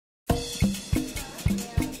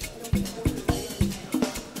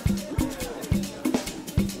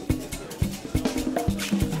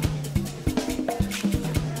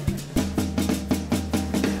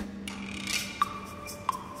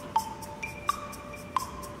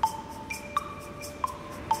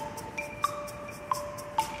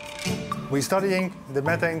We're studying the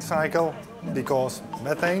methane cycle because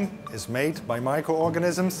methane is made by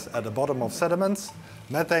microorganisms at the bottom of sediments.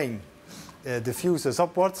 Methane diffuses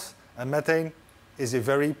upwards, and methane is a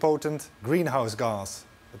very potent greenhouse gas.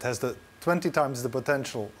 It has 20 times the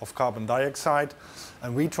potential of carbon dioxide,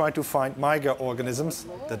 and we try to find microorganisms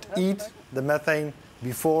that eat the methane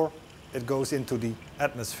before it goes into the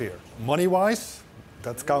atmosphere. Money-wise,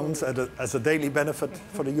 that counts as a daily benefit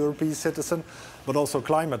for the European citizen, but also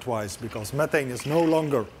climate-wise, because methane is no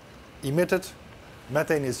longer emitted.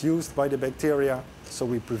 Methane is used by the bacteria, so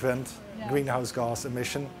we prevent greenhouse gas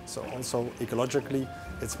emission. So also ecologically,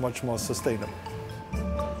 it's much more sustainable.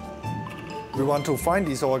 We want to find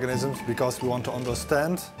these organisms because we want to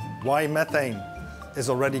understand why methane is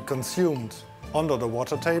already consumed under the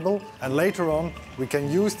water table, and later on we can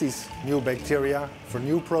use these new bacteria for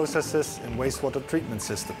new processes in wastewater treatment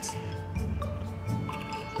systems.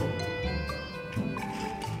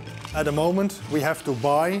 At the moment we have to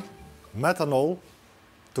buy methanol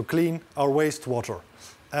to clean our wastewater,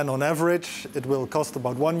 and on average it will cost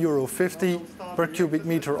about €1.50 per cubic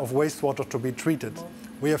meter of wastewater to be treated.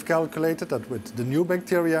 We have calculated that with the new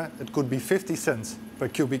bacteria it could be 50 cents per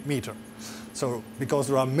cubic meter. So, because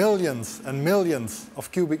there are millions and millions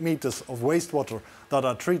of cubic meters of wastewater that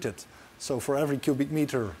are treated, so for every cubic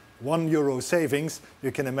meter €1 savings,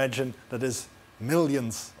 you can imagine that is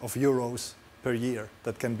millions of euros per year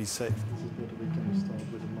that can be saved.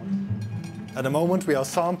 At the moment we are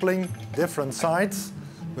sampling different sites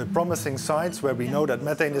with promising sites where we know that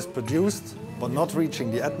methane is produced but not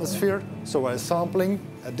reaching the atmosphere. So we're sampling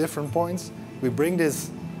at different points. We bring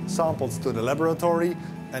these samples to the laboratory,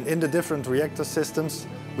 and in the different reactor systems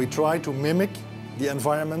we try to mimic the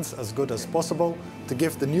environments as good as possible to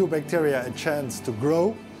give the new bacteria a chance to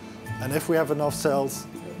grow, and if we have enough cells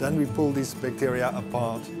then we pull these bacteria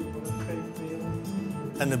apart.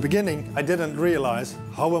 In the beginning I didn't realize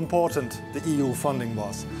how important the EU funding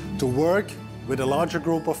was, to work with a larger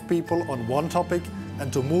group of people on one topic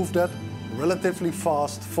and to move that relatively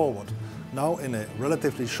fast forward. Now in a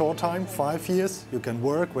relatively short time, 5 years, you can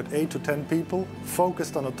work with 8 to 10 people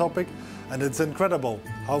focused on a topic, and it's incredible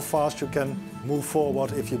how fast you can move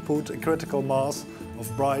forward if you put a critical mass of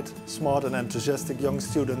bright, smart and enthusiastic young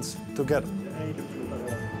students together.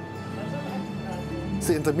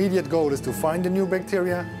 The intermediate goal is to find the new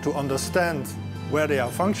bacteria, to understand where they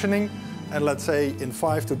are functioning, and let's say in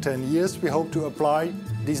 5 to 10 years we hope to apply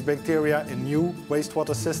these bacteria in new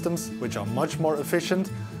wastewater systems which are much more efficient,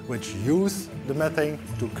 which use the methane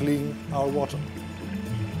to clean our water.